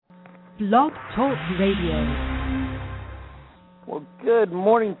Blog Talk Radio. Well, good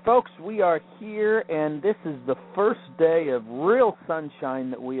morning, folks. We are here, and this is the first day of real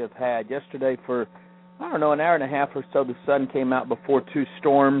sunshine that we have had. Yesterday, for, an hour and a half or so, the sun came out before two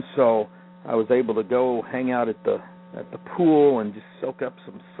storms, so I was able to go hang out at the pool and just soak up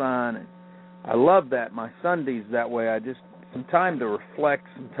some sun. And I love that. My Sundays that way. Some time to reflect,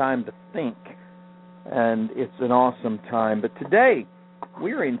 some time to think, and it's an awesome time. But today,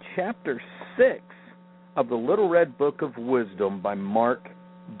 we're in Chapter 6 of the Little Red Book of Wisdom by Art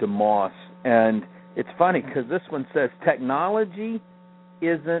DeMoss. And it's funny because this one says, technology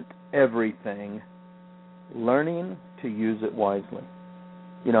isn't everything. Learning to use it wisely.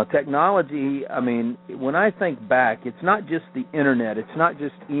 You know, technology, when I think back, it's not just the internet, it's not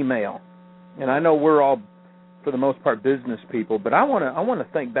just email. And I know we're all, for the most part, business people, but I want to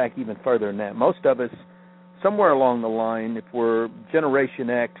think back even further than that. Most of us, somewhere along the line, if we're Generation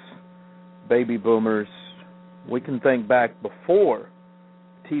X, baby boomers, we can think back before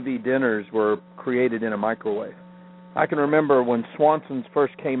TV dinners were created in a microwave. I can remember when Swanson's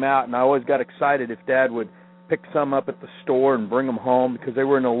first came out, and I always got excited if Dad would pick some up at the store and bring them home because they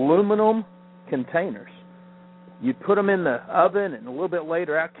were in aluminum containers. You'd put them in the oven, and a little bit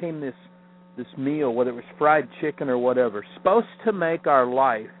later out came this meal, whether it was fried chicken or whatever, supposed to make our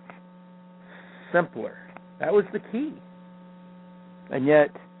life simpler. That was the key. And yet,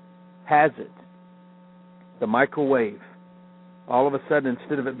 has it? The microwave. All of a sudden,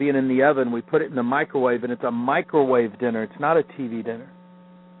 instead of it being in the oven, we put it in the microwave, and it's a microwave dinner. It's not a TV dinner.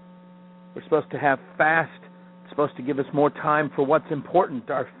 We're supposed to have fast. It's supposed to give us more time for what's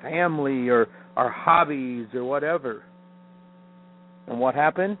important, our family or our hobbies or whatever. And what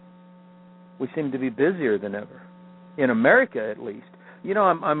happened? We seem to be busier than ever, in America at least. You know,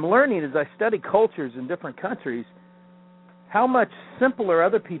 I'm learning as I study cultures in different countries how much simpler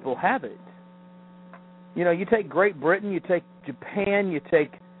other people have it. You know, you take Great Britain, you take Japan, you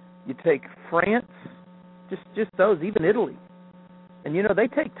take France, just those, even Italy. And, you know, they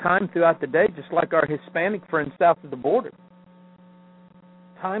take time throughout the day just like our Hispanic friends south of the border.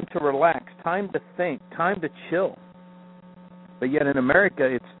 Time to relax, time to think, time to chill. But yet in America,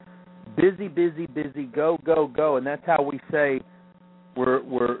 it's busy, busy, busy, go, go, go, and that's how we say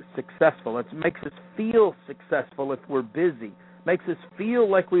we're successful. It makes us feel successful if we're busy. Makes us feel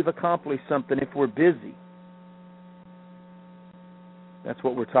like we've accomplished something if we're busy. That's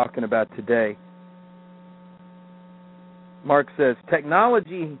what we're talking about today. Mark says,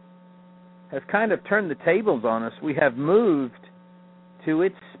 technology has kind of turned the tables on us. We have moved to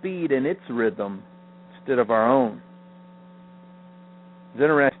its speed and its rhythm instead of our own. It's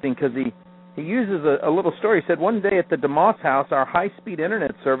interesting because he uses a little story. He said, one day at the DeMoss house, our high-speed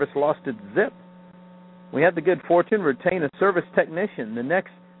internet service lost its zip. We had the good fortune to retain a service technician.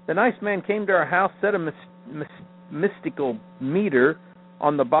 The nice man came to our house, set a mystical meter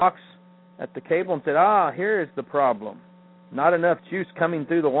on the box at the cable and said, here is the problem. Not enough juice coming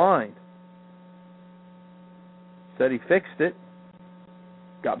through the line. Said he fixed it.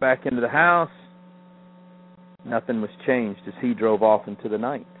 Got back into the house. Nothing was changed as he drove off into the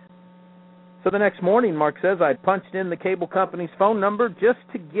night. So the next morning, Mark says, I punched in the cable company's phone number just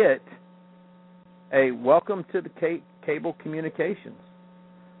to get a welcome to the cable communications.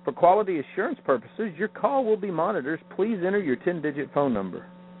 For quality assurance purposes, your call will be monitored. Please enter your 10-digit phone number.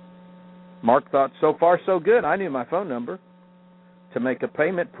 Mark thought, so far so good. I knew my phone number. To make a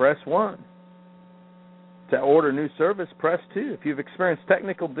payment, press 1. To order new service, press 2. If you've experienced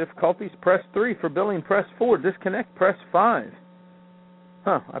technical difficulties, press 3. For billing, press 4. Disconnect, press 5.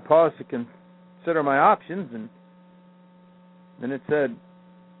 I paused to consider my options, and then it said,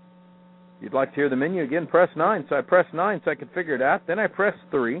 if you'd like to hear the menu again, press 9. So I pressed 9 so I could figure it out. Then I pressed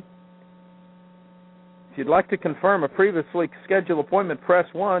 3. If you'd like to confirm a previously scheduled appointment, press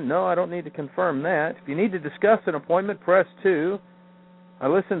 1. No, I don't need to confirm that. If you need to discuss an appointment, press 2. I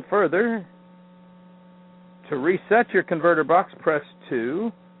listened further. To reset your converter box, press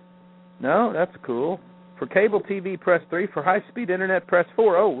 2. No, that's cool. For cable TV, press 3. For high-speed internet, press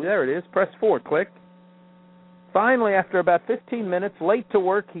 4. Oh, there it is. Press 4. Click. Finally, after about 15 minutes, late to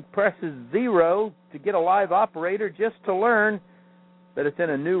work, he presses 0 to get a live operator just to learn that it's in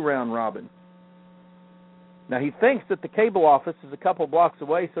a new round robin. Now, he thinks that the cable office is a couple blocks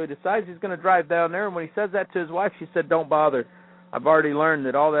away, so he decides he's going to drive down there. And when he says that to his wife, she said, don't bother. I've already learned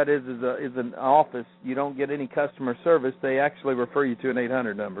that all that is an office. You don't get any customer service. They actually refer you to an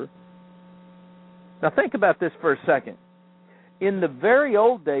 800 number. Now, think about this for a second. In the very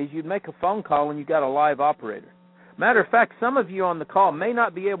old days, you'd make a phone call and you got a live operator. Matter of fact, some of you on the call may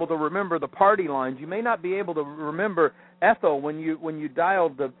not be able to remember the party lines. You may not be able to remember Ethel when you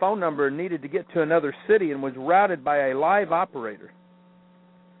dialed the phone number and needed to get to another city and was routed by a live operator.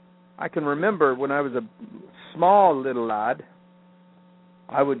 I can remember when I was a small little lad,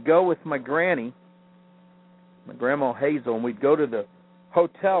 I would go with my granny, my grandma Hazel, and we'd go to the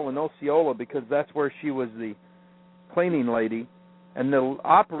hotel in Osceola because that's where she was the cleaning lady, and the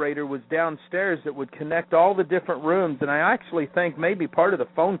operator was downstairs that would connect all the different rooms, and I actually think maybe part of the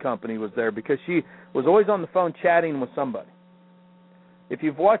phone company was there because she was always on the phone chatting with somebody. If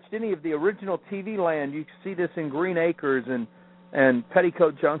you've watched any of the original TV Land, you see this in Green Acres and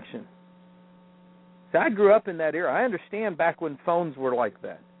Petticoat Junction. So I grew up in that era. I understand back when phones were like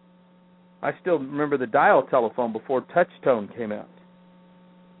that. I still remember the dial telephone before touch tone came out.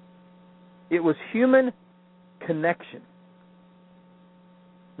 It was human connection.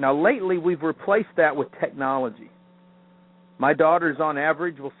 Now, lately, we've replaced that with technology. My daughters, on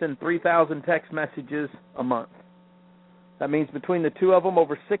average, will send 3,000 text messages a month. That means between the two of them,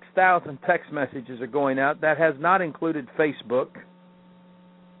 over 6,000 text messages are going out. That has not included Facebook,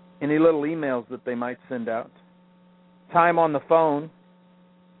 any little emails that they might send out, time on the phone,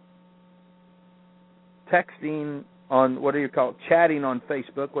 texting on, chatting on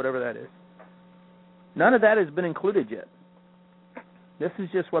Facebook, whatever that is. None of that has been included yet. This is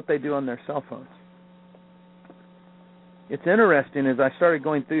just what they do on their cell phones. It's interesting as I started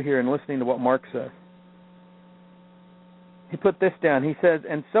going through here and listening to what Mark says. He put this down. He says,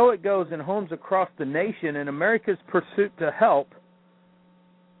 and so it goes in homes across the nation in America's pursuit to help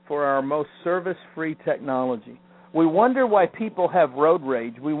for our most service-free technology. We wonder why people have road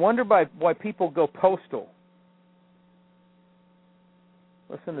rage. We wonder why people go postal.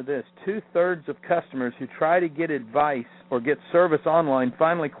 Listen to this. 2/3 of customers who try to get advice or get service online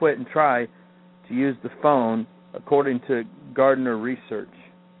finally quit and try to use the phone, according to Gardner Research.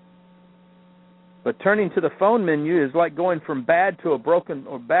 But turning to the phone menu is like going from bad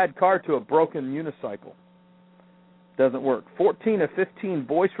car to a broken unicycle. Doesn't work. 14 of 15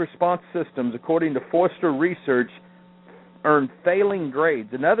 voice response systems, according to Forrester Research, earn failing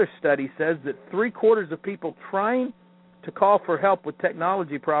grades. Another study says that 3/4 of people trying to call for help with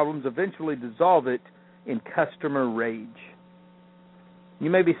technology problems eventually dissolve it in customer rage. You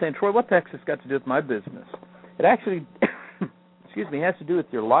may be saying, Troy, what the heck's this got to do with my business? It actually, has to do with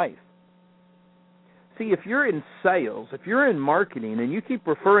your life. See, if you're in sales, if you're in marketing, and you keep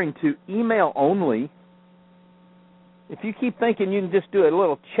referring to email only, if you keep thinking you can just do a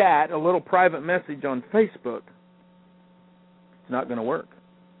little chat, a little private message on Facebook, it's not going to work.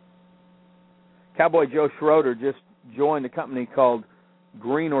 Cowboy Joe Schroeder just joined a company called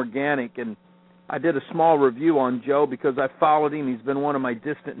Green Organic, and I did a small review on Joe because I followed him. He's been one of my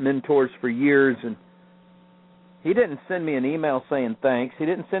distant mentors for years, and he didn't send me an email saying thanks. He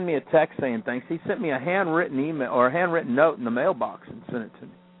didn't send me a text saying thanks. He sent me a handwritten email or a handwritten note in the mailbox and sent it to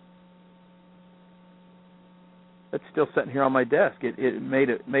me. It's still sitting here on my desk. It made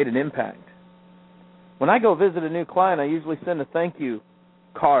an impact. When I go visit a new client, I usually send a thank you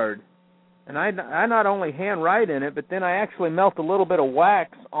card. And I not only handwrite in it, but then I actually melt a little bit of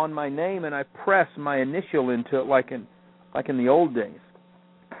wax on my name and I press my initial into it like in the old days.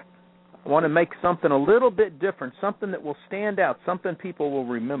 I want to make something a little bit different, something that will stand out, something people will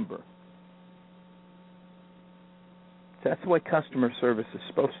remember. That's the way customer service is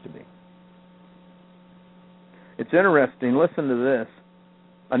supposed to be. It's interesting. Listen to this.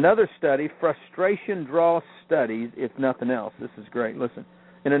 Another study, frustration draws studies, if nothing else. This is great. Listen.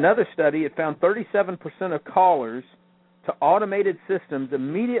 In another study, it found 37% of callers to automated systems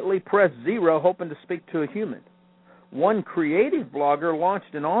immediately pressed 0 hoping to speak to a human. One creative blogger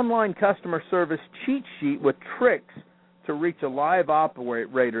launched an online customer service cheat sheet with tricks to reach a live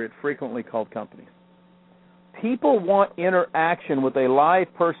operator at frequently called companies. People want interaction with a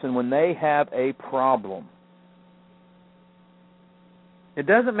live person when they have a problem. It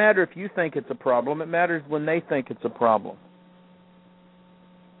doesn't matter if you think it's a problem. It matters when they think it's a problem.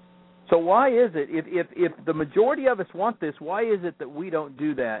 So why is it, if the majority of us want this, why is it that we don't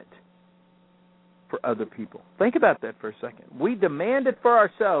do that for other people? Think about that for a second. We demand it for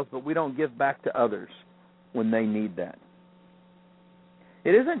ourselves, but we don't give back to others when they need that.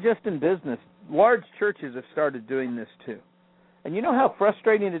 It isn't just in business. Large churches have started doing this too. And you know how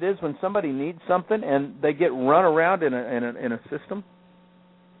frustrating it is when somebody needs something and they get run around in a system?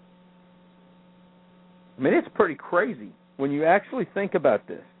 I mean, it's pretty crazy when you actually think about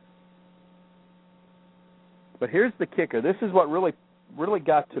this. But here's the kicker. This is what really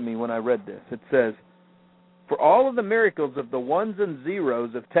got to me when I read this. It says, For all of the miracles of the ones and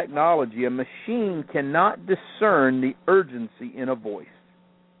zeros of technology, a machine cannot discern the urgency in a voice.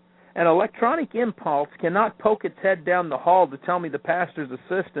 An electronic impulse cannot poke its head down the hall to tell me the pastor's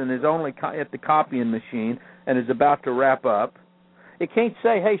assistant is only at the copying machine and is about to wrap up. It can't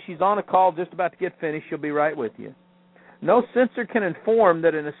say, hey, she's on a call, just about to get finished, she'll be right with you. No sensor can inform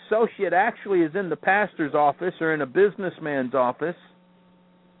that an associate actually is in the pastor's office or in a businessman's office,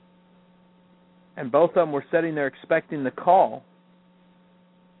 and both of them were sitting there expecting the call.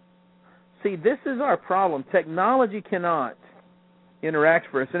 See, this is our problem. Technology cannot interact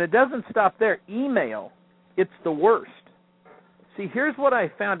for us, and it doesn't stop there. Email, it's the worst. See, here's what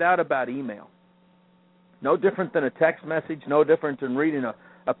I found out about email. No different than a text message, no different than reading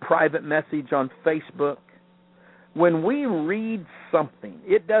a private message on Facebook. When we read something,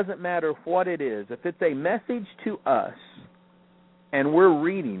 it doesn't matter what it is. If it's a message to us and we're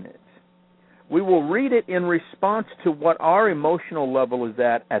reading it, we will read it in response to what our emotional level is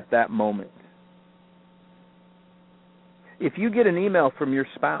at that moment. If you get an email from your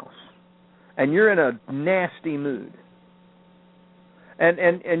spouse and you're in a nasty mood,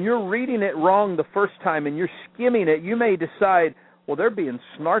 and you're reading it wrong the first time and you're skimming it, you may decide, well, they're being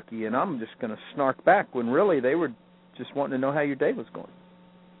snarky and I'm just going to snark back, when really they were just wanting to know how your day was going.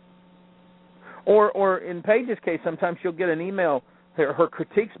 Or in Paige's case, sometimes she'll get an email, her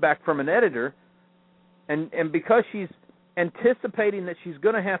critiques back from an editor, and because she's anticipating that she's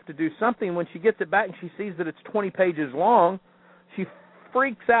going to have to do something, when she gets it back and she sees that it's 20 pages long, she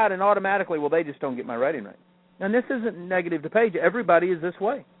freaks out and automatically, well, they just don't get my writing right. And this isn't negative to Paige. Everybody is this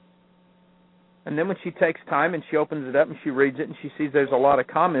way. And then when she takes time and she opens it up and she reads it and she sees there's a lot of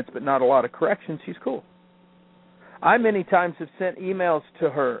comments but not a lot of corrections, she's cool. I many times have sent emails to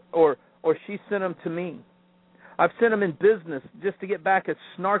her, or she sent them to me. I've sent them in business just to get back a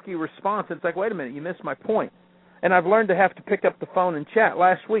snarky response. It's like, wait a minute, you missed my point. And I've learned to have to pick up the phone and chat.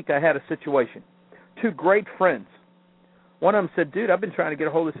 Last week I had a situation. Two great friends. One of them said, dude, I've been trying to get a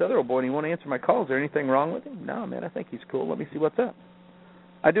hold of this other old boy and he won't answer my calls. Is there anything wrong with him? No, man, I think he's cool. Let me see what's up.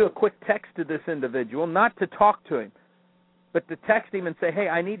 I do a quick text to this individual, not to talk to him, but to text him and say, hey,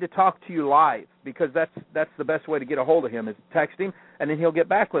 I need to talk to you live, because that's the best way to get a hold of him, is to text him, and then he'll get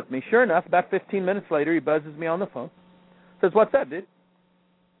back with me. Sure enough, about 15 minutes later, he buzzes me on the phone. Says, what's up, dude?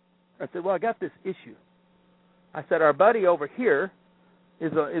 I said, well, I got this issue. I said, our buddy over here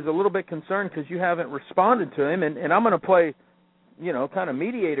is a little bit concerned because you haven't responded to him, and I'm going to play, kind of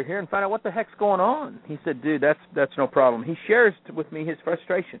mediator here and find out what the heck's going on. He said, dude, that's no problem. He shares with me his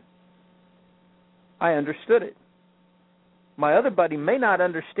frustration. I understood it. My other buddy may not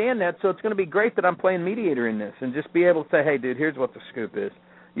understand that, so it's going to be great that I'm playing mediator in this and just be able to say, hey, dude, here's what the scoop is.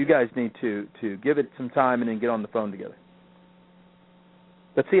 You guys need to give it some time and then get on the phone together.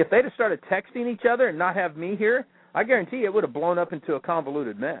 But see, if they'd have started texting each other and not have me here, I guarantee you it would have blown up into a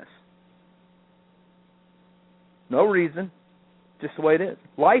convoluted mess. No reason, just the way it is.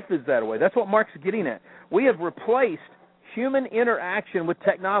 Life is that way. That's what Mark's getting at. We have replaced human interaction with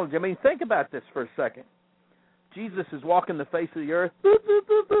technology. I mean, think about this for a second. Jesus is walking the face of the earth. Boop, boop,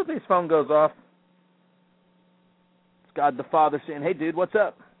 boop, boop. His phone goes off. It's God the Father saying, hey, dude, what's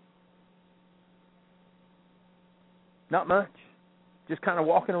up? Not much. Just kind of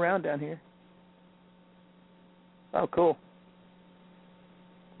walking around down here. Oh, cool.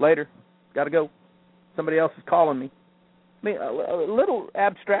 Later. Got to go. Somebody else is calling me. I mean, a little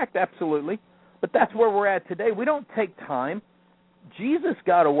abstract, absolutely. But that's where we're at today. We don't take time. Jesus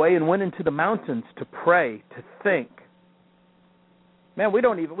got away and went into the mountains to pray, to think. Man, we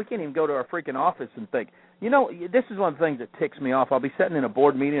can't even go to our freaking office and think. This is one of the things that ticks me off. I'll be sitting in a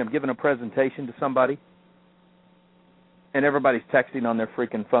board meeting, I'm giving a presentation to somebody, and everybody's texting on their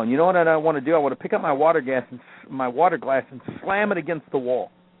freaking phone. You know what I want to do? I want to pick up my water glass and slam it against the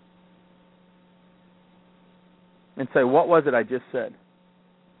wall. And say, what was it I just said?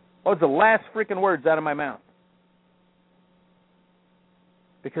 What was the last freaking words out of my mouth?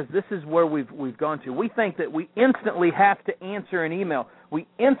 Because this is where we've gone to. We think that we instantly have to answer an email. We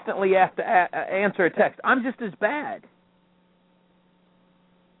instantly have to answer a text. I'm just as bad.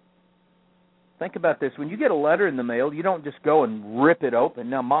 Think about this. When you get a letter in the mail, you don't just go and rip it open.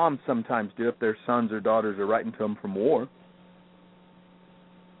 Now, moms sometimes do if their sons or daughters are writing to them from war.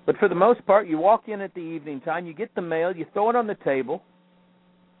 But for the most part, you walk in at the evening time, you get the mail, you throw it on the table.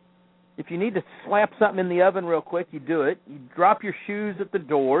 If you need to slap something in the oven real quick, you do it. You drop your shoes at the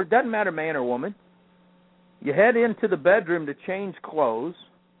door. Doesn't matter man or woman. You head into the bedroom to change clothes.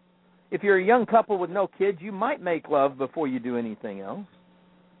 If you're a young couple with no kids, you might make love before you do anything else.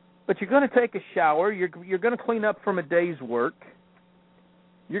 But you're going to take a shower. You're going to clean up from a day's work.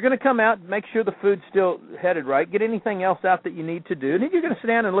 You're going to come out, make sure the food's still headed right, get anything else out that you need to do, and then you're going to sit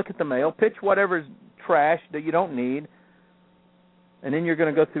down and look at the mail, pitch whatever's trash that you don't need, and then you're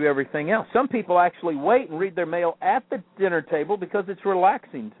going to go through everything else. Some people actually wait and read their mail at the dinner table because it's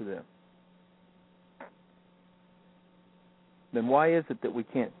relaxing to them. Then why is it that we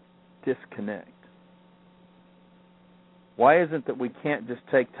can't disconnect? Why isn't it that we can't just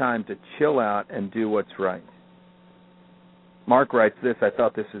take time to chill out and do what's right? Mark writes this. I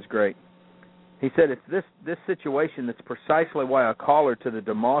thought this is great. He said, it's this situation that's precisely why a caller to the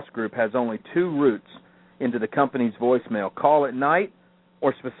DeMoss Group has only two routes into the company's voicemail. Call at night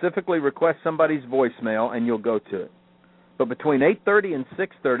or specifically request somebody's voicemail and you'll go to it. But between 8:30 and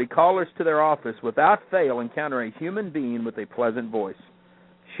 6:30, callers to their office without fail encounter a human being with a pleasant voice.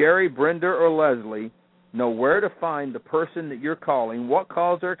 Sherry, Brenda, or Leslie know where to find the person that you're calling, what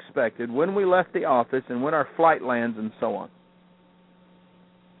calls are expected, when we left the office, and when our flight lands, and so on.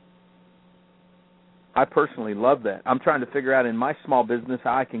 I personally love that. I'm trying to figure out in my small business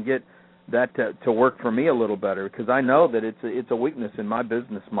how I can get that to work for me a little better, because I know that it's a weakness in my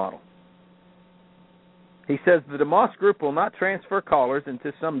business model. He says the DeMoss Group will not transfer callers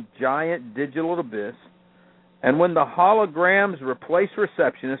into some giant digital abyss, and when the holograms replace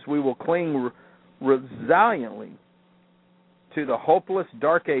receptionists, we will cling resiliently to the hopeless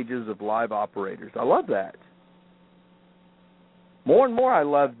dark ages of live operators. I love that. More and more I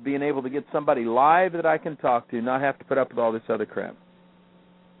love being able to get somebody live that I can talk to, not have to put up with all this other crap.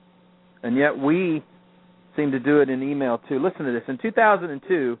 And yet we seem to do it in email too. Listen to this. In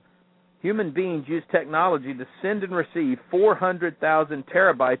 2002, human beings used technology to send and receive 400,000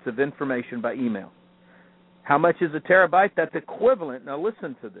 terabytes of information by email. How much is a terabyte? That's equivalent. Now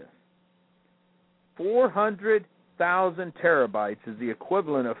listen to this. 400,000 terabytes is the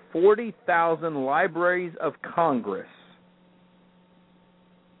equivalent of 40,000 libraries of Congress.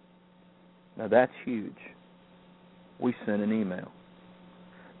 Now that's huge. We send an email.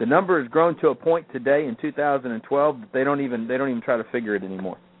 The number has grown to a point today in 2012 that they don't even try to figure it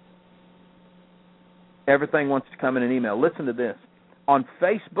anymore. Everything wants to come in an email. Listen to this. On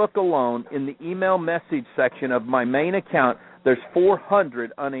Facebook alone, in the email message section of my main account, there's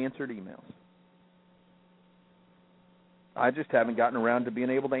 400 unanswered emails. I just haven't gotten around to being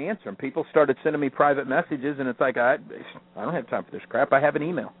able to answer them. People started sending me private messages, and it's like, I don't have time for this crap. I have an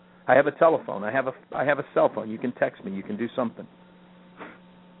email. I have a telephone. I have a cell phone. You can text me. You can do something.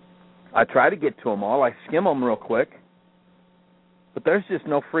 I try to get to them all. I skim them real quick, but there's just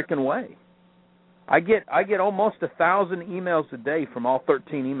no freaking way. I get almost 1,000 emails a day from all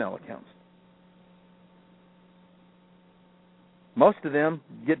 13 email accounts. Most of them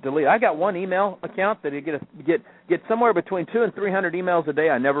get deleted. I got one email account that get somewhere between 200 and 300 emails a day.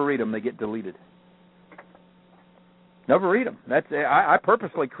 I never read them. They get deleted. Never read them. I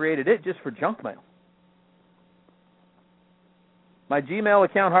purposely created it just for junk mail. My Gmail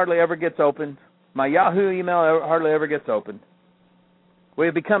account hardly ever gets opened. My Yahoo email hardly ever gets opened. We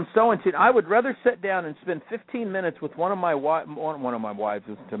have become so into. I would rather sit down and spend 15 minutes with one of my wives.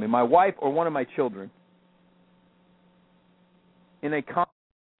 Listen to me. My wife or one of my children. I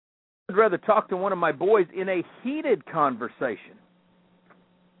would rather talk to one of my boys in a heated conversation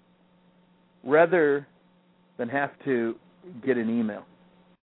rather than have to get an email.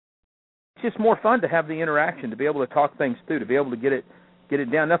 It's just more fun to have the interaction, to be able to talk things through, to be able to get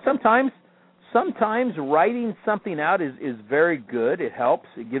it down. Now, sometimes writing something out is very good. It helps.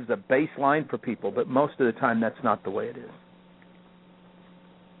 It gives a baseline for people, but most of the time that's not the way it is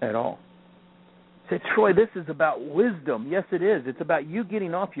at all. Say, Troy, this is about wisdom. Yes, it is. It's about you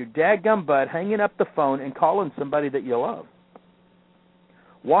getting off your dadgum butt, hanging up the phone, and calling somebody that you love.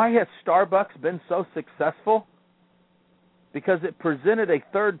 Why has Starbucks been so successful? Because it presented a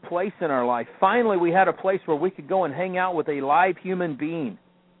third place in our life. Finally, we had a place where we could go and hang out with a live human being.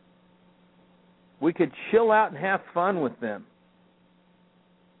 We could chill out and have fun with them.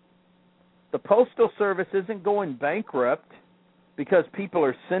 The Postal Service isn't going bankrupt because people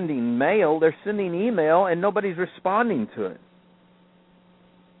are sending mail. They're sending email, and nobody's responding to it.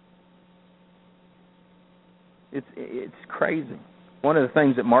 It's crazy. One of the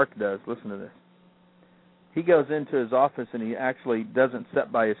things that Mark does, listen to this. He goes into his office, and he actually doesn't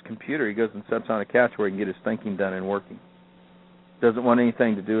sit by his computer. He goes and sits on a couch where he can get his thinking done and working. Doesn't want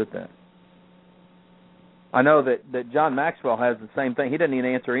anything to do with that. I know that John Maxwell has the same thing. He doesn't even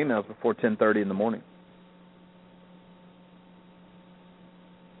answer emails before 10:30 in the morning.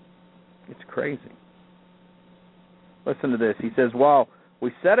 It's crazy. Listen to this. He says, while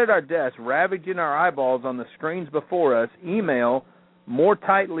we sit at our desk ravaging our eyeballs on the screens before us, email more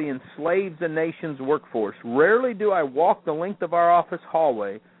tightly enslaves a nation's workforce. Rarely do I walk the length of our office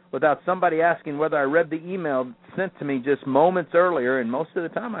hallway without somebody asking whether I read the email sent to me just moments earlier, and most of the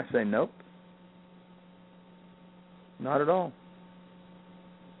time I say nope. Not at all.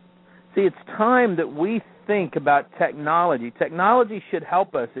 See, it's time that we think about technology. Technology should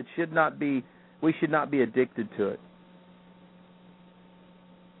help us. We should not be addicted to it.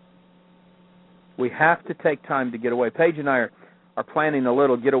 We have to take time to get away. Paige and I are planning a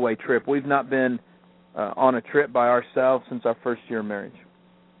little getaway trip. We've not been on a trip by ourselves since our first year of marriage.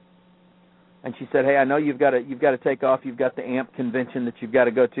 And she said, "Hey, I know you've got to take off. You've got the AMP convention that you've got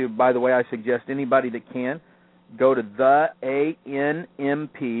to go to. By the way, I suggest anybody that can go to the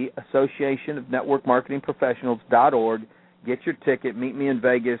ANMP, Association of Network Marketing Professionals.org. Get your ticket. Meet me in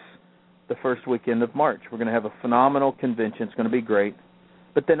Vegas the first weekend of March. We're going to have a phenomenal convention. It's going to be great.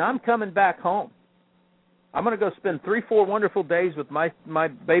 But then I'm coming back home. I'm going to go spend 3-4 wonderful days with my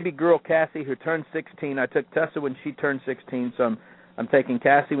baby girl, Cassie, who turned 16. I took Tessa when she turned 16, so I'm taking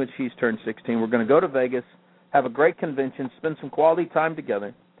Cassie when she's turned 16. We're going to go to Vegas, have a great convention, spend some quality time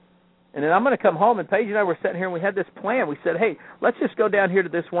together. And then I'm going to come home, and Paige and I were sitting here, and we had this plan. We said, hey, let's just go down here to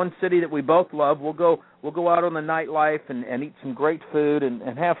this one city that we both love. We'll go out on the nightlife and eat some great food and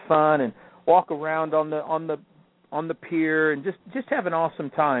have fun and walk around on the pier and just have an awesome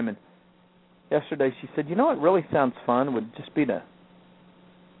time. And yesterday she said, you know what really sounds fun would just be to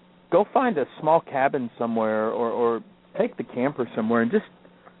go find a small cabin somewhere or take the camper somewhere and just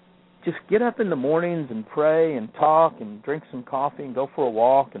get up in the mornings and pray and talk and drink some coffee and go for a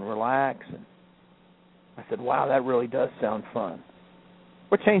walk and relax. And I said, wow, that really does sound fun.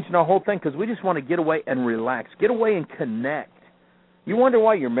 We're changing our whole thing because we just want to get away and relax, get away and connect. You wonder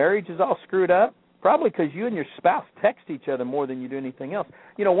why your marriage is all screwed up? Probably because you and your spouse text each other more than you do anything else.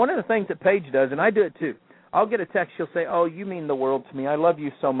 You know, one of the things that Paige does, and I do it too, I'll get a text, she'll say, oh, you mean the world to me. I love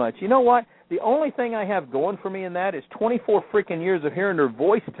you so much. You know what? The only thing I have going for me in that is 24 freaking years of hearing her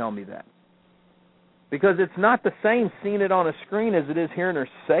voice tell me that. Because it's not the same seeing it on a screen as it is hearing her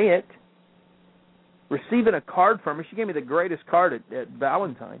say it. Receiving a card from her. She gave me the greatest card at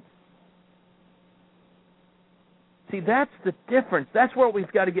Valentine's. See, that's the difference. That's what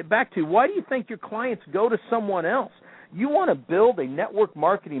we've got to get back to. Why do you think your clients go to someone else? You want to build a network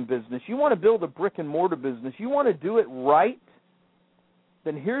marketing business. You want to build a brick-and-mortar business. You want to do it right?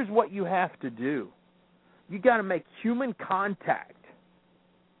 Then here's what you have to do. You got to make human contact.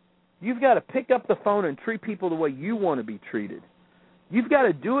 You've got to pick up the phone and treat people the way you want to be treated. You've got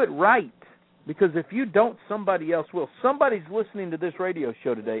to do it right, because if you don't, somebody else will. Somebody's listening to this radio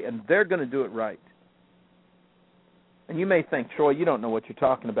show today, and they're going to do it right. And you may think, Troy, you don't know what you're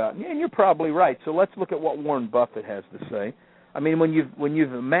talking about. And you're probably right. So let's look at what Warren Buffett has to say. I mean, when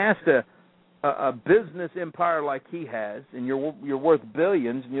you've amassed a business empire like he has, and you're worth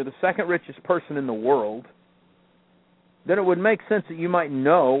billions, and you're the second richest person in the world, then it would make sense that you might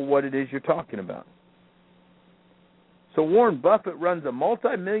know what it is you're talking about. So Warren Buffett runs a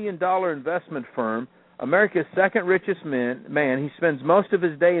multi-million-dollar investment firm, America's second richest man. He spends most of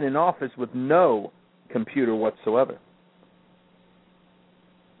his day in an office with no computer whatsoever.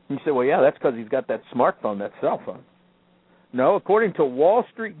 You say, well, yeah, that's because he's got that smartphone, that cell phone. No, according to a Wall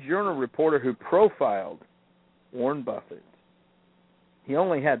Street Journal reporter who profiled Warren Buffett, he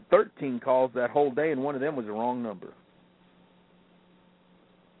only had 13 calls that whole day, and one of them was the wrong number.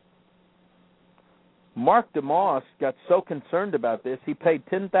 Art DeMoss got so concerned about this, he paid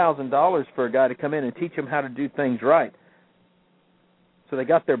 $10,000 for a guy to come in and teach him how to do things right. So they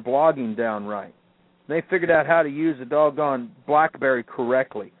got their blogging down right. They figured out how to use a doggone BlackBerry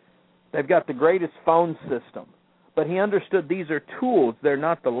correctly. They've got the greatest phone system. But he understood these are tools, they're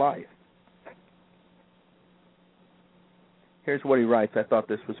not the life. Here's what he writes. I thought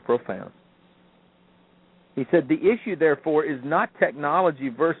this was profound. He said, the issue, therefore, is not technology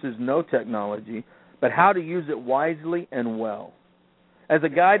versus no technology, but how to use it wisely and well. As a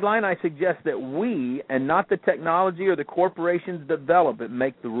guideline, I suggest that we, and not the technology or the corporations that develop it,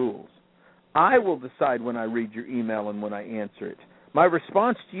 make the rules. I will decide when I read your email and when I answer it. My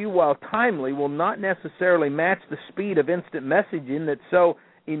response to you, while timely, will not necessarily match the speed of instant messaging that so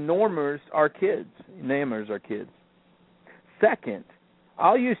enamors our kids. Second,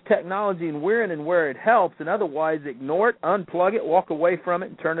 I'll use technology and where it helps, and otherwise ignore it, unplug it, walk away from it,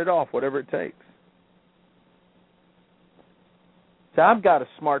 and turn it off, whatever it takes. So I've got a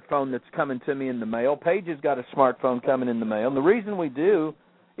smartphone that's coming to me in the mail. Paige has got a smartphone coming in the mail. And the reason we do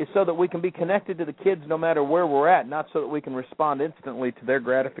is so that we can be connected to the kids no matter where we're at, not so that we can respond instantly to their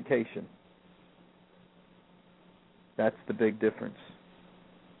gratification. That's the big difference.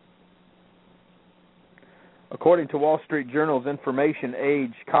 According to Wall Street Journal's Information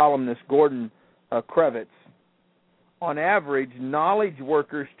Age columnist Gordon Krevitz, on average, knowledge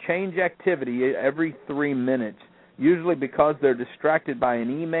workers change activity every 3 minutes, usually because they're distracted by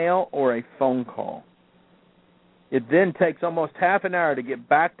an email or a phone call. It then takes almost half an hour to get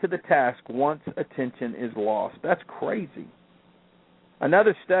back to the task once attention is lost. That's crazy.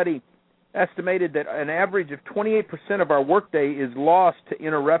 Another study estimated that an average of 28% of our workday is lost to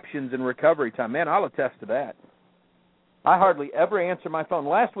interruptions and recovery time. Man, I'll attest to that. I hardly ever answer my phone.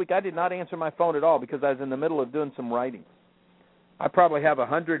 Last week I did not answer my phone at all because I was in the middle of doing some writing. I probably have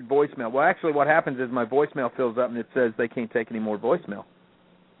 100 voicemail. Well, actually what happens is my voicemail fills up and it says they can't take any more voicemail.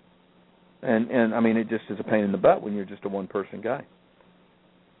 And I mean, it just is a pain in the butt when you're just a one-person guy.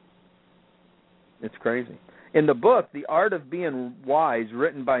 It's crazy. In the book, The Art of Being Wise,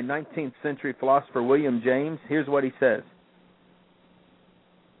 written by 19th century philosopher William James, here's what he says.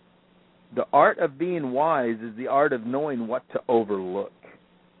 The art of being wise is the art of knowing what to overlook.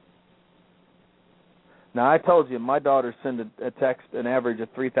 Now, I told you, my daughters send a text, an average of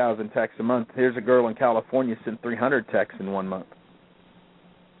 3,000 texts a month. Here's a girl in California sent 300 texts in 1 month.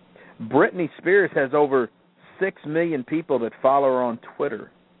 Britney Spears has over 6 million people that follow her on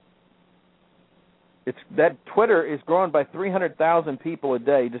Twitter. That Twitter is growing by 300,000 people a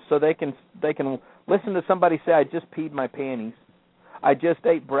day just so they can listen to somebody say, I just peed my panties. I just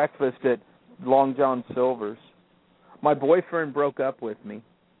ate breakfast at Long John Silver's. My boyfriend broke up with me.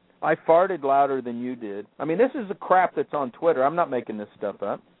 I farted louder than you did. I mean, this is the crap that's on Twitter. I'm not making this stuff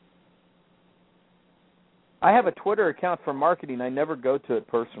up. I have a Twitter account for marketing. I never go to it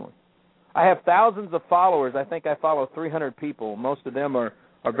personally. I have thousands of followers. I think I follow 300 people. Most of them are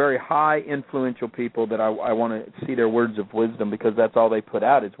very high, influential people that I want to see their words of wisdom because that's all they put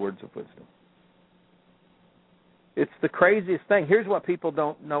out is words of wisdom. It's the craziest thing. Here's what people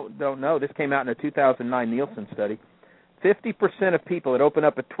don't know. This came out in a 2009 Nielsen study. 50% of people that open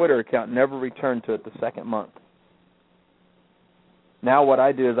up a Twitter account never return to it the second month. Now what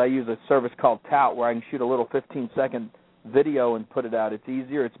I do is I use a service called Tout where I can shoot a little 15-second video and put it out. It's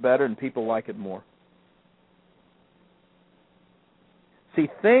easier, it's better, and people like it more. See,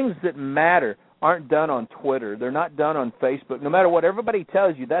 things that matter aren't done on Twitter. They're not done on Facebook. No matter what everybody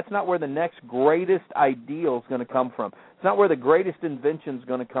tells you, that's not where the next greatest ideal is going to come from. It's not where the greatest invention is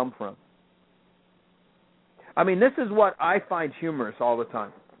going to come from. I mean, this is what I find humorous all the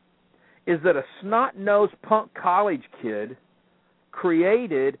time, is that a snot-nosed punk college kid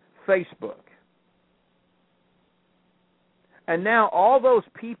created Facebook. And now all those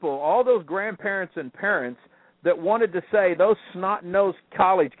people, all those grandparents and parents that wanted to say those snot-nosed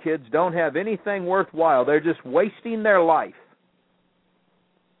college kids don't have anything worthwhile, they're just wasting their life,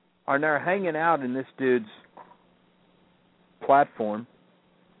 are now hanging out in this dude's platform,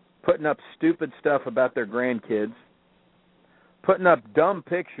 putting up stupid stuff about their grandkids, putting up dumb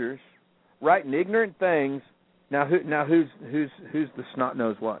pictures, writing ignorant things. Now who's the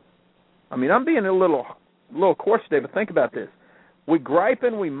snot-nosed what? I mean, I'm being a little coarse today, but think about this. We gripe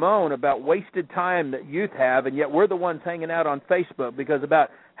and we moan about wasted time that youth have, and yet we're the ones hanging out on Facebook because about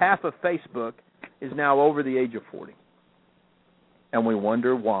half of Facebook is now over the age of 40. And we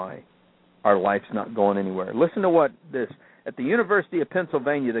wonder why our life's not going anywhere. Listen to what this, at the University of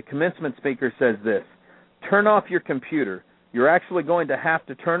Pennsylvania, the commencement speaker says this: turn off your computer. You're actually going to have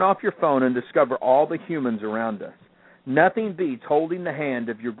to turn off your phone and discover all the humans around us. Nothing beats holding the hand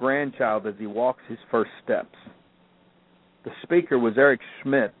of your grandchild as he walks his first steps. The speaker was Eric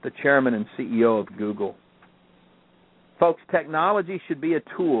Schmidt, the chairman and CEO of Google. Folks, technology should be a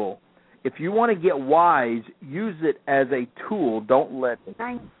tool. If you want to get wise, use it as a tool. Don't let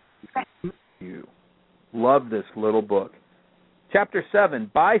you. Love this little book. Chapter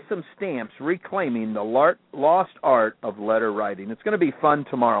 7, Buy Some Stamps, Reclaiming the Lost Art of Letter Writing. It's going to be fun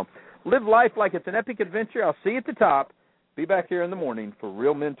tomorrow. Live life like it's an epic adventure. I'll see you at the top. Be back here in the morning for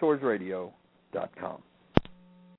RealMentorsRadio.com.